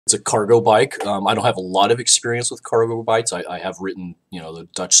It's a cargo bike. I don't have a lot of experience with cargo bikes. I have ridden, the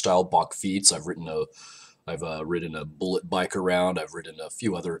Dutch style Bakfiets. I've ridden a bullet bike around. I've ridden a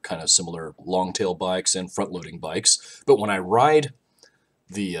few other kind of similar long tail bikes and front loading bikes. But when I ride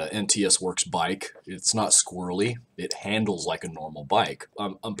the NTS Works bike, it's not squirrely. It handles like a normal bike.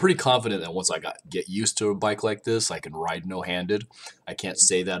 I'm pretty confident that once I get used to a bike like this, I can ride no-handed. I can't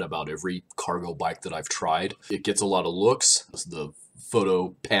say that about every cargo bike that I've tried. It gets a lot of looks. The photo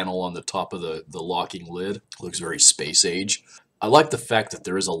panel on the top of the locking lid looks very space age. I like the fact that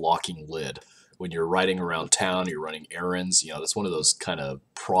there is a locking lid. When you're riding around town, you're running errands, that's one of those kind of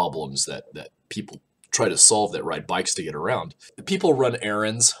problems that people try to solve that ride bikes to get around. People run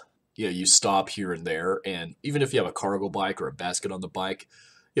errands, you stop here and there, and even if you have a cargo bike or a basket on the bike,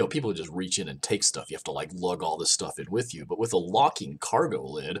 people just reach in and take stuff. You have to like lug all this stuff in with you. But with a locking cargo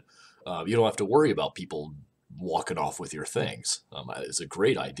lid, you don't have to worry about people walking off with your things. It's a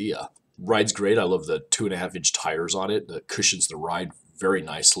great idea. Ride's great. I love the 2.5-inch tires on it. That cushions the ride very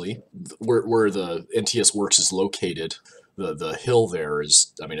nicely. Where the NTS Works is located, the hill there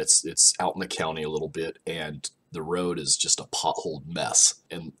is, it's out in the county a little bit, and the road is just a potholed mess.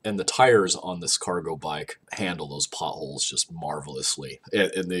 And the tires on this cargo bike handle those potholes just marvelously.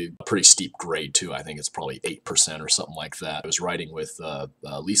 And they pretty steep grade too. I think it's probably 8% or something like that. I was riding with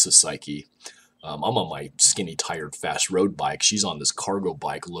Lisa Psyche. I'm on my skinny, tired, fast road bike. She's on this cargo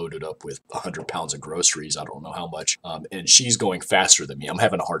bike loaded up with 100 pounds of groceries. I don't know how much. And she's going faster than me. I'm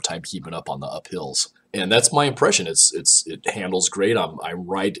having a hard time keeping up on the uphills. And that's my impression. It handles great.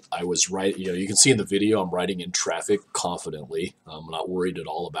 I was right. You can see in the video, I'm riding in traffic confidently. I'm not worried at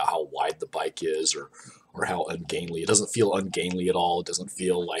all about how wide the bike is or how ungainly. It doesn't feel ungainly at all. It doesn't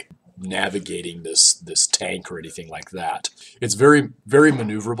feel like navigating this tank or anything like that. It's very, very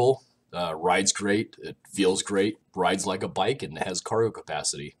maneuverable. Rides great. It feels great. Rides like a bike and has cargo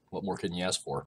capacity. What more can you ask for?